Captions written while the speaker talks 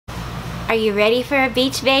Are you ready for a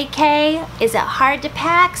beach vacay? Is it hard to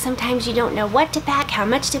pack? Sometimes you don't know what to pack, how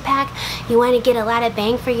much to pack. You want to get a lot of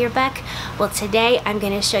bang for your buck? Well, today I'm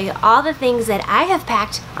going to show you all the things that I have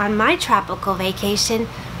packed on my tropical vacation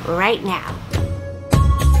right now.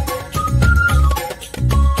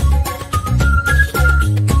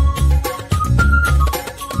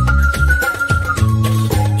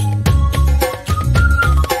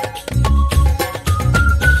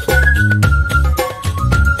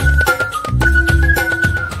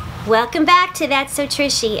 Welcome back to That's So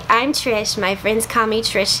Trishy. I'm Trish, my friends call me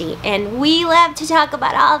Trishy, and we love to talk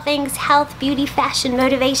about all things health, beauty, fashion,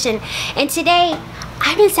 motivation. And today,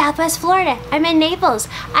 I'm in Southwest Florida. I'm in Naples.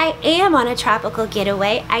 I am on a tropical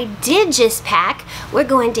getaway. I did just pack. We're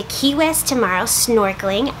going to Key West tomorrow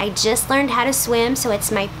snorkeling. I just learned how to swim, so it's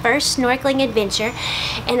my first snorkeling adventure.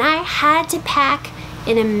 And I had to pack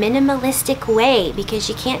in a minimalistic way because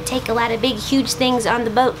you can't take a lot of big huge things on the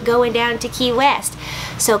boat going down to Key West.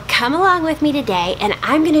 So come along with me today and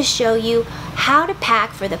I'm going to show you how to pack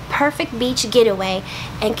for the perfect beach getaway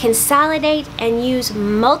and consolidate and use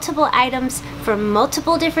multiple items for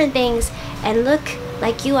multiple different things and look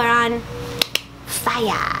like you are on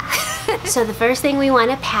fire. So the first thing we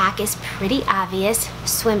want to pack is pretty obvious: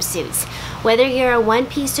 swimsuits. Whether you're a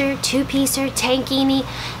one-piecer, two-piecer, tankini,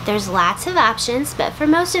 there's lots of options, but for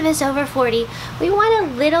most of us over 40, we want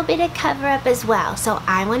a little bit of cover up as well. So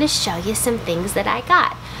I want to show you some things that I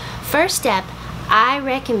got. First step, I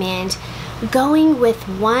recommend going with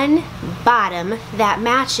one bottom that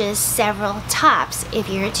matches several tops if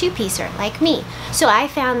you're a two-piecer like me. So I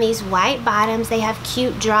found these white bottoms. They have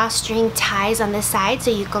cute drawstring ties on the side, so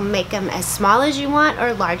you can make them as small as you want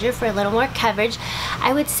or larger for a little more coverage.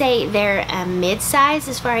 I would say they're mid-size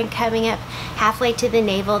as far as coming up halfway to the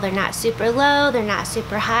navel. They're not super low, they're not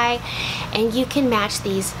super high, and you can match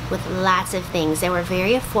these with lots of things. They were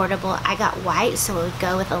very affordable. I got white, so it would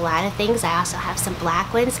go with a lot of things. I also have some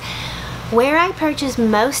black ones. Where I purchase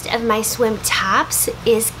most of my swim tops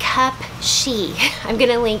is Cupshe. I'm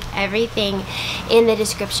gonna link everything in the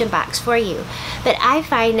description box for you. But I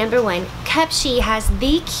find, number one, Cupshe has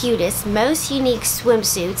the cutest, most unique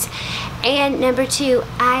swimsuits. And number two,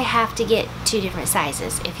 I have to get two different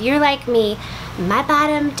sizes. If you're like me, my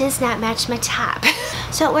bottom does not match my top.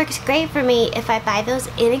 So it works great for me if I buy those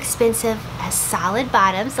inexpensive, solid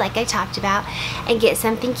bottoms like I talked about and get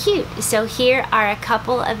something cute. So here are a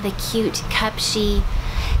couple of the cute Cupshe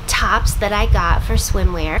tops that I got for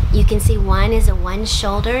swimwear. You can see one is a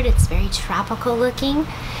one-shouldered. It's very tropical looking.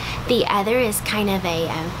 The other is kind of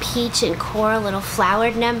a peach and coral little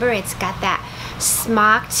flowered number. It's got that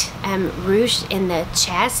smocked ruche in the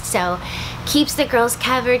chest, so keeps the girls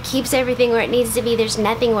covered, keeps everything where it needs to be. There's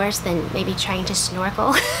nothing worse than maybe trying to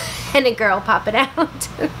snorkel and a girl popping out.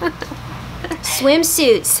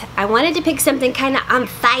 Swimsuits. I wanted to pick something kind of on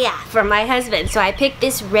fire for my husband, so I picked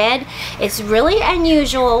this red. It's really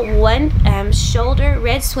unusual, one shoulder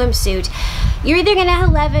red swimsuit. You're either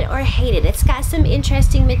gonna love it or hate it. It's got some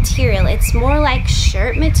interesting material. It's more like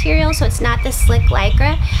shirt material, so it's not the slick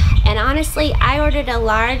lycra. And honestly, I ordered a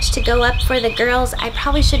large to go up for the girls. I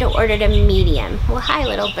probably should have ordered a medium. Well, hi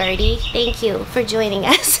little birdie. Thank you for joining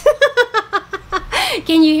us.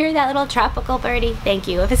 Can you hear that little tropical birdie? Thank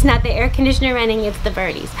you. If it's not the air conditioner running, it's the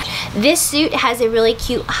birdies. This suit has a really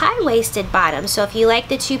cute high-waisted bottom, so if you like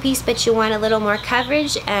the two-piece but you want a little more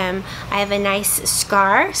coverage, I have a nice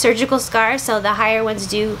scar, surgical scar, so the higher ones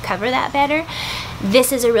do cover that better.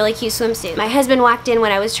 This is a really cute swimsuit. My husband walked in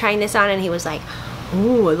when I was trying this on and he was like,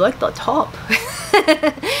 "Ooh, I like the top."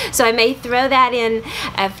 So I may throw that in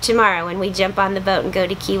tomorrow when we jump on the boat and go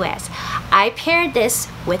to Key West. I paired this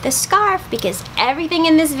with a scarf because everything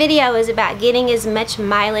in this video is about getting as much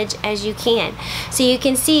mileage as you can. So you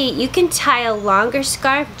can see you can tie a longer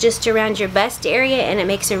scarf just around your bust area and it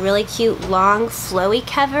makes a really cute long flowy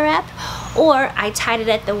cover up. Or I tied it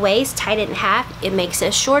at the waist, tied it in half, it makes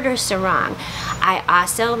a shorter sarong. I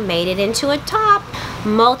also made it into a top.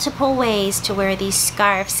 Multiple ways to wear these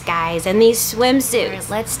scarves, guys, and these swimsuits.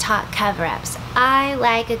 Let's talk cover-ups. I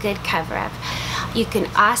like a good cover-up. You can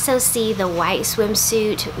also see the white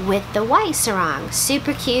swimsuit with the white sarong.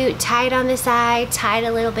 Super cute, tied on the side, tied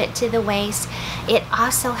a little bit to the waist. It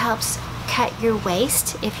also helps cut your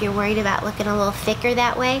waist if you're worried about looking a little thicker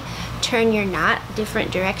that way. Turn your knot different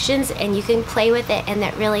directions and you can play with it, and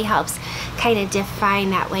that really helps kind of define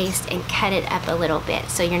that waist and cut it up a little bit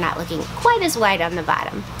so you're not looking quite as wide on the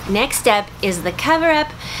bottom. Next up is the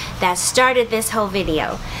cover-up that started this whole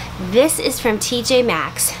video. This is from TJ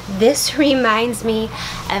Maxx. This reminds me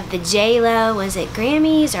of the J-Lo, was it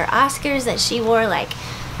Grammys or Oscars that she wore like,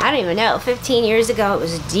 I don't even know, 15 years ago. It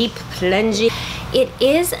was deep plungy. It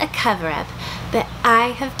is a cover-up, but I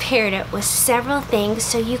have paired it with several things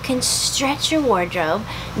so you can stretch your wardrobe,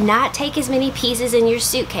 not take as many pieces in your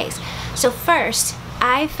suitcase. So first,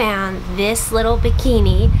 I found this little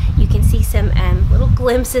bikini. You can see some little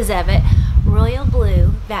glimpses of it. Royal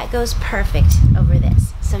blue, that goes perfect over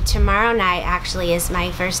this. So tomorrow night actually is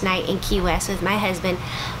my first night in Key West with my husband.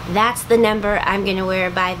 That's the number I'm gonna wear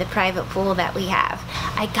by the private pool that we have.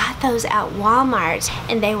 I got those at Walmart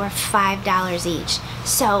and they were $5 each.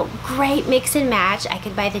 So great mix and match. I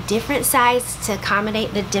could buy the different size to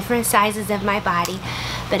accommodate the different sizes of my body.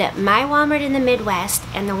 But at my Walmart in the Midwest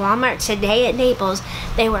and the Walmart today at Naples,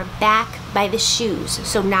 they were back by the shoes,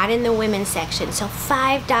 so not in the women's section. So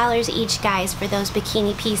 $5 each, guys, for those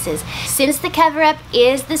bikini pieces. Since the cover-up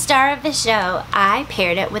is the star of the show, I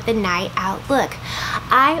paired it with the night out look.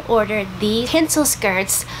 I ordered these pencil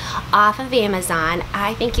skirts off of Amazon.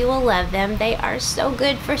 I think you will love them. They are so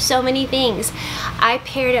good for so many things. I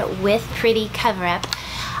paired it with pretty cover-up.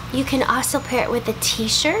 You can also pair it with a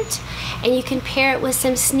t-shirt, and you can pair it with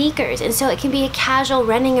some sneakers, and so it can be a casual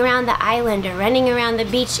running around the island or running around the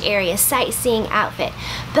beach area sightseeing outfit.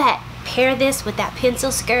 But pair this with that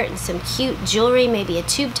pencil skirt and some cute jewelry, maybe a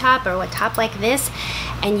tube top or a top like this,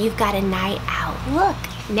 and you've got a night out look.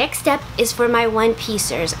 Next up is for my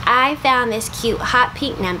one-piecers. I found this cute hot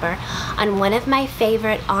pink number on one of my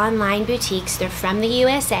favorite online boutiques. They're from the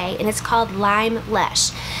USA, and it's called Lime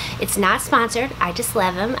Lush. It's not sponsored, I just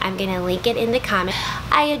love them. I'm gonna link it in the comments.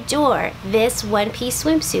 I adore this one-piece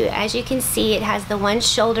swimsuit. As you can see, it has the one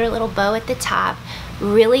shoulder little bow at the top.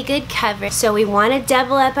 Really good coverage. So we want to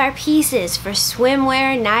double up our pieces for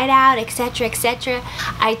swimwear, night out, etc., etc.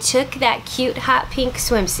 I took that cute hot pink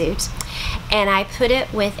swimsuit and I put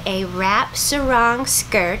it with a wrap sarong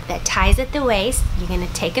skirt that ties at the waist. You're going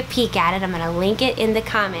to take a peek at it. I'm going to link it in the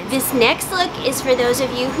comments. This next look is for those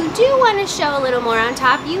of you who do want to show a little more on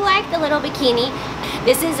top. You like the little bikini.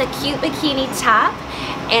 This is a cute bikini top,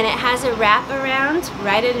 and it has a wrap around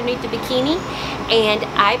right underneath the bikini, and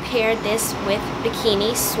I paired this with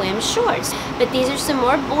bikini swim shorts. But these are some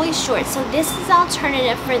more boy shorts, so this is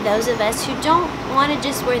alternative for those of us who don't want to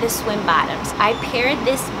just wear the swim bottoms. I paired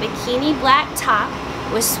this bikini black top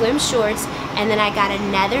with swim shorts, and then I got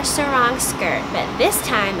another sarong skirt, but this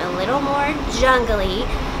time a little more jungly.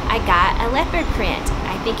 I got a leopard print.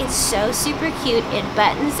 I think it's so super cute. It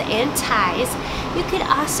buttons and ties. You could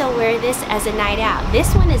also wear this as a night out.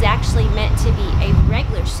 This one is actually meant to be a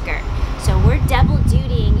regular skirt, so we're double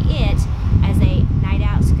dutying it as a night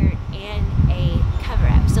out skirt and a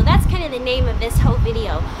cover-up. So that's kind of the name of this whole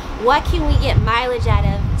video. What can we get mileage out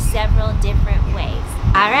of several different ways?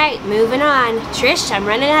 Alright, moving on. Trish, I'm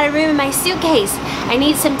running out of room in my suitcase. I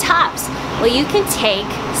need some tops. Well, you can take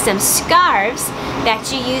some scarves that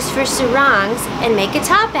you use for sarongs and make a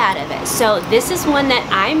top out of it. So this is one that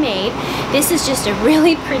I made. This is just a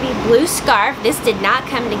really pretty blue scarf. This did not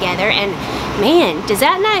come together, and man, does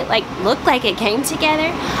that not look like it came together?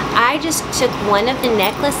 I just took one of the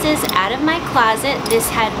necklaces out of my closet. This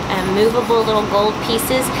had movable little gold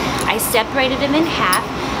pieces. I separated them in half.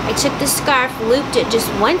 I took the scarf, looped it just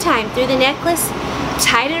one time through the necklace,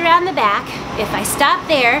 tied it around the back. If I stopped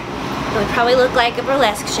there, it would probably look like a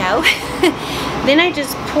burlesque show. Then I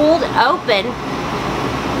just pulled open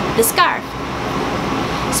the scarf.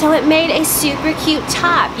 So it made a super cute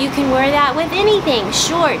top. You can wear that with anything.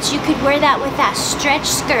 Shorts, you could wear that with that stretch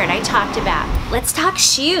skirt I talked about. Let's talk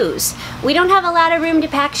shoes. We don't have a lot of room to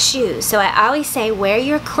pack shoes, so I always say wear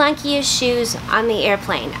your clunkiest shoes on the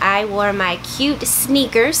airplane. I wore my cute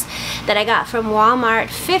sneakers that I got from Walmart,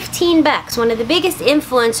 15 bucks. One of the biggest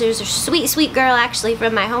influencers, a sweet, sweet girl actually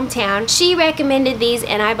from my hometown, she recommended these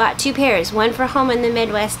and I bought 2 pairs, one for home in the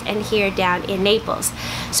Midwest and here down in Naples.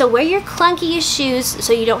 So wear your clunkiest shoes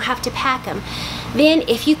so you don't have to pack them. Then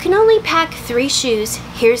if you can only pack 3 shoes,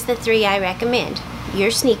 here's the 3 I recommend.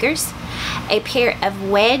 Your sneakers, a pair of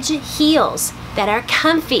wedge heels that are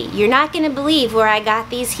comfy. You're not going to believe where I got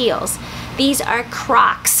these heels. These are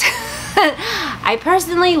Crocs. I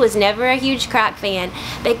personally was never a huge Croc fan,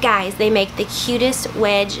 but guys, they make the cutest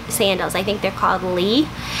wedge sandals. I think they're called Lee,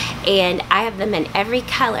 and I have them in every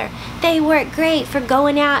color. They work great for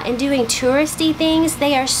going out and doing touristy things.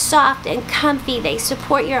 They are soft and comfy. They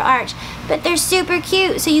support your arch, but they're super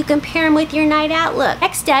cute, so you can pair them with your night out look.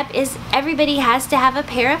 Next step is everybody has to have a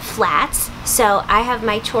pair of flats. So I have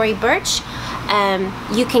my Tory Burch.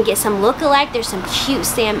 You can get some look-alike. There's some cute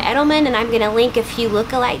Sam Edelman, and I'm going to link a few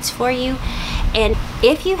look-alikes for you. And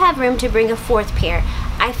if you have room to bring a 4th pair,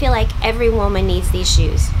 I feel like every woman needs these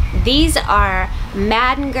shoes. These are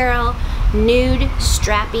Madden Girl nude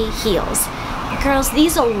strappy heels. Girls,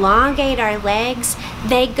 these elongate our legs.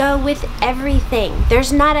 They go with everything.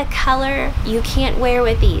 There's not a color you can't wear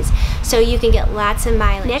with these, so you can get lots of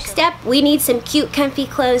mileage. Next up, we need some cute comfy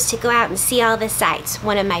clothes to go out and see all the sights.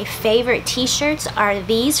 One of my favorite t-shirts are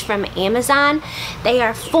these from Amazon. They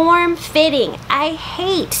are form-fitting. I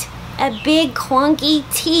hate a big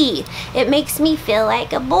clunky tee. It makes me feel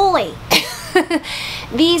like a boy.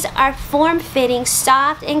 These are form-fitting,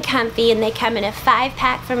 soft and comfy, and they come in a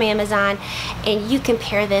 5-pack from Amazon, and you can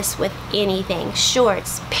pair this with anything.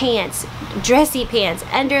 Shorts, pants, dressy pants,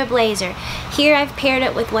 under a blazer. Here I've paired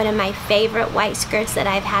it with one of my favorite white skirts that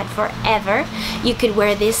I've had forever. You could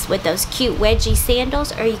wear this with those cute wedgie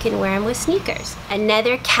sandals, or you can wear them with sneakers.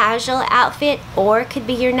 Another casual outfit, or could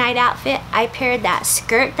be your night outfit, I paired that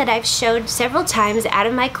skirt that I've showed several times out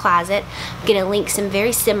of my closet. I'm gonna link some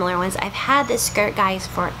very similar ones. I've had this skirt, guys,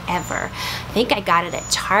 forever. I think I got it at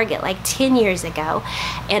Target like 10 years ago,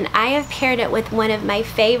 and I have paired it with one of my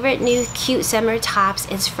favorite new cute summer tops.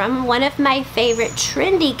 It's from one of my favorite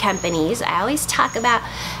trendy companies. I always talk about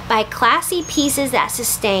buy classy pieces that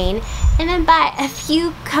sustain, and then buy a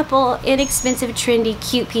few couple inexpensive trendy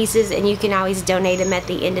cute pieces, and you can always donate them at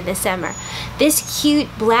the end of the summer. This cute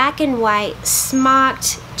black and white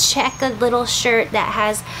smocked checkered little shirt that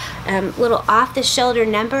has little off the shoulder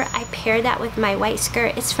number, I paired that with my white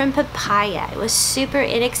skirt. It's from Papaya. It was super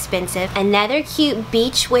inexpensive. Another cute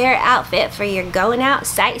beach wear outfit for your going out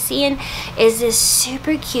sightseeing is this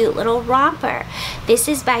super cute little romper. This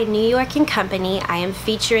is by New York & Company. I am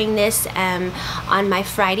featuring this on my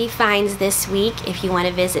Friday finds this week. If you want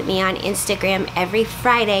to visit me on Instagram, every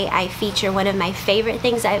Friday I feature one of my favorite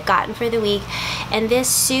things I've gotten for the week, and this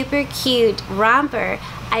super cute romper,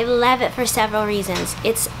 I love it for several reasons.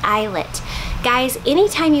 It's eyelet. Guys,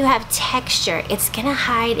 anytime you have texture, it's gonna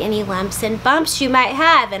hide any lumps and bumps you might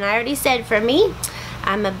have. And I already said, for me,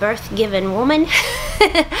 I'm a birth-given woman.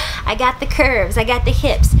 I got the curves, I got the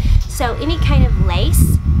hips. So any kind of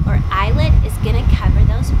lace or eyelet is gonna cover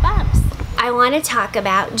those bumps. I want to talk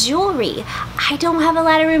about jewelry. I don't have a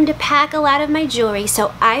lot of room to pack a lot of my jewelry,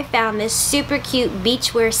 so I found this super cute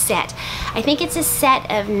beachwear set. I think it's a set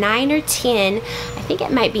of 9 or 10. I think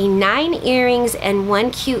it might be 9 earrings and 1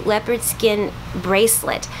 cute leopard skin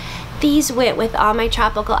bracelet. These went with all my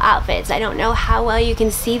tropical outfits. I don't know how well you can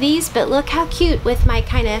see these, but look how cute with my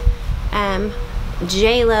kind of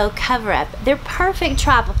J-Lo Coverup. They're perfect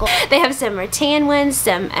tropical. They have some rattan ones,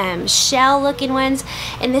 some shell looking ones,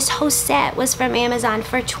 and this whole set was from Amazon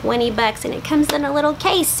for 20 bucks, and it comes in a little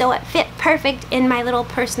case, so it fit perfect in my little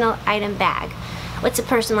personal item bag. What's a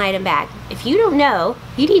personal item bag? If you don't know,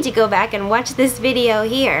 you need to go back and watch this video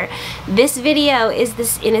here. This video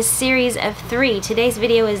is in a series of 3. Today's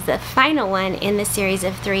video is the final one in the series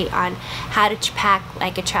of 3 on how to pack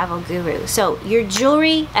like a travel guru. So your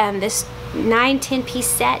jewelry, this 9-10 piece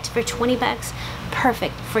set for 20 bucks,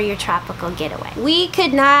 perfect for your tropical getaway. We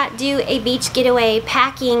could not do a beach getaway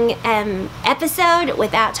packing episode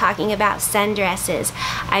without talking about sundresses.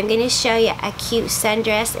 I'm going to show you a cute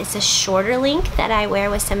sundress. It's a shorter length that I wear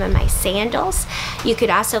with some of my sandals. You could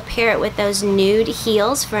also pair it with those nude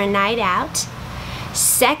heels for a night out.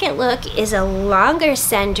 Second look is a longer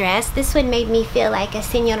sundress. This one made me feel like a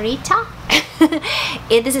señorita.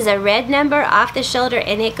 This is a red number off the shoulder,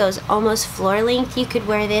 and it goes almost floor length. You could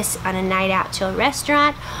wear this on a night out to a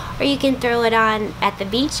restaurant, or you can throw it on at the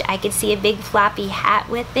beach. I could see a big floppy hat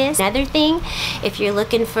with this. Another thing, if you're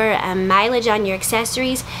looking for mileage on your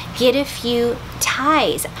accessories, get a few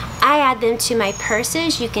ties. I add them to my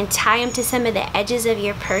purses. You can tie them to some of the edges of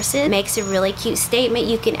your purses. Makes a really cute statement.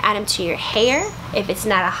 You can add them to your hair. If it's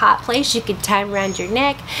not a hot place, you can tie them around your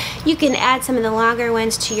neck. You can add some of the longer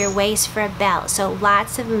ones to your waist for a belt. So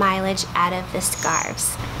lots of mileage out of the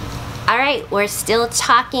scarves. Alright, we're still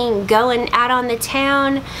talking going out on the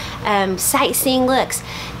town, sightseeing looks.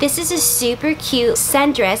 This is a super cute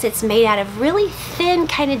sundress. It's made out of really thin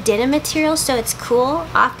kind of denim material, so it's cool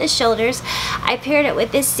off the shoulders. I paired it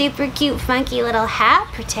with this super cute funky little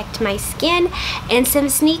hat, protect my skin, and some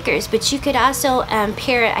sneakers. But you could also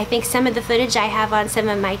pair it, I think some of the footage I have on some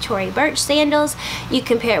of my Tory Burch sandals. You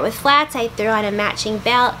can pair it with flats. I threw on a matching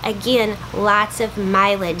belt. Again, lots of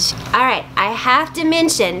mileage. Alright, I have to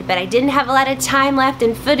mention, but I didn't have a lot of time left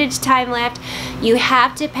and footage time left, you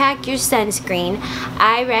have to pack your sunscreen.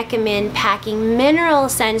 I recommend packing mineral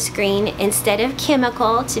sunscreen instead of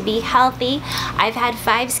chemical to be healthy. I've had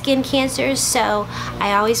 5 skin cancers, so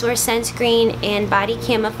I always wear sunscreen and body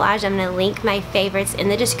camouflage. I'm going to link my favorites in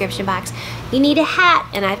the description box. You need a hat,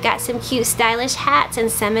 and I've got some cute stylish hats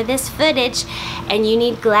and some of this footage. And you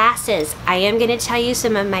need glasses. I am going to tell you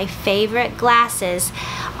some of my favorite glasses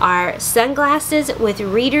are sunglasses with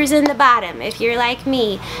readers in the bottom. If you're like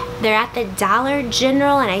me, they're at the Dollar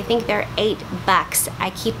General and I think they're $8. I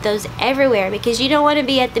keep those everywhere because you don't want to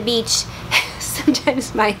be at the beach.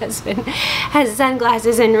 Sometimes my husband has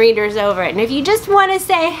sunglasses and readers over it, and if you just want to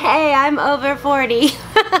say, hey, I'm over 40,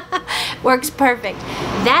 works perfect.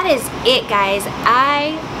 That is it, guys.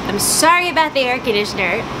 I'm sorry about the air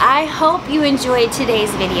conditioner. I hope you enjoyed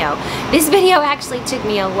today's video. This video actually took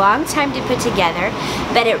me a long time to put together,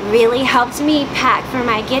 but it really helped me pack for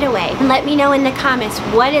my getaway. Let me know in the comments,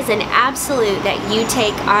 what is an absolute that you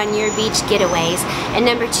take on your beach getaways? And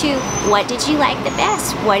number 2, what did you like the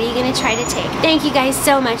best? What are you going to try to take? Thank you guys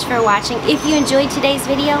so much for watching. If you enjoyed today's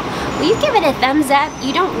video, will you give it a thumbs up?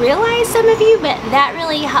 You don't realize, some of you, but that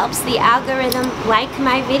really helps the algorithm like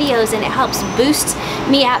my videos, and it helps boost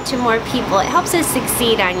me out to more people. It helps us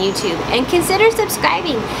succeed on YouTube. And consider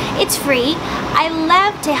subscribing. It's free. I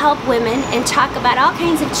love to help women and talk about all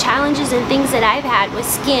kinds of challenges and things that I've had with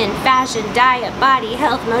skin, fashion, diet, body,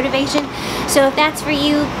 health, motivation. So if that's for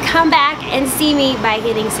you, come back and see me by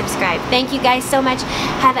hitting subscribe. Thank you guys so much.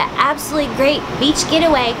 Have an absolutely great beach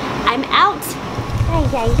getaway. I'm out. Ay,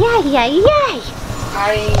 ay, ay, ay, ay.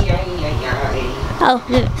 Ay, ay, ay, ay. Oh,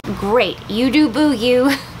 great. You do boo you.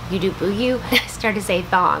 You do boo you. Start to say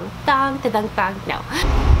thong. Thong, thong, thong. No.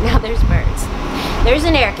 Now there's birds. There's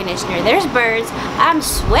an air conditioner. There's birds. I'm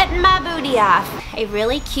sweating my booty off. A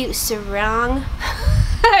really cute sarong.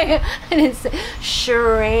 And it's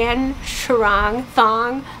sarong,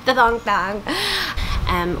 thong, the thong thong.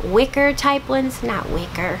 Wicker type ones, not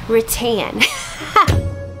wicker, rattan.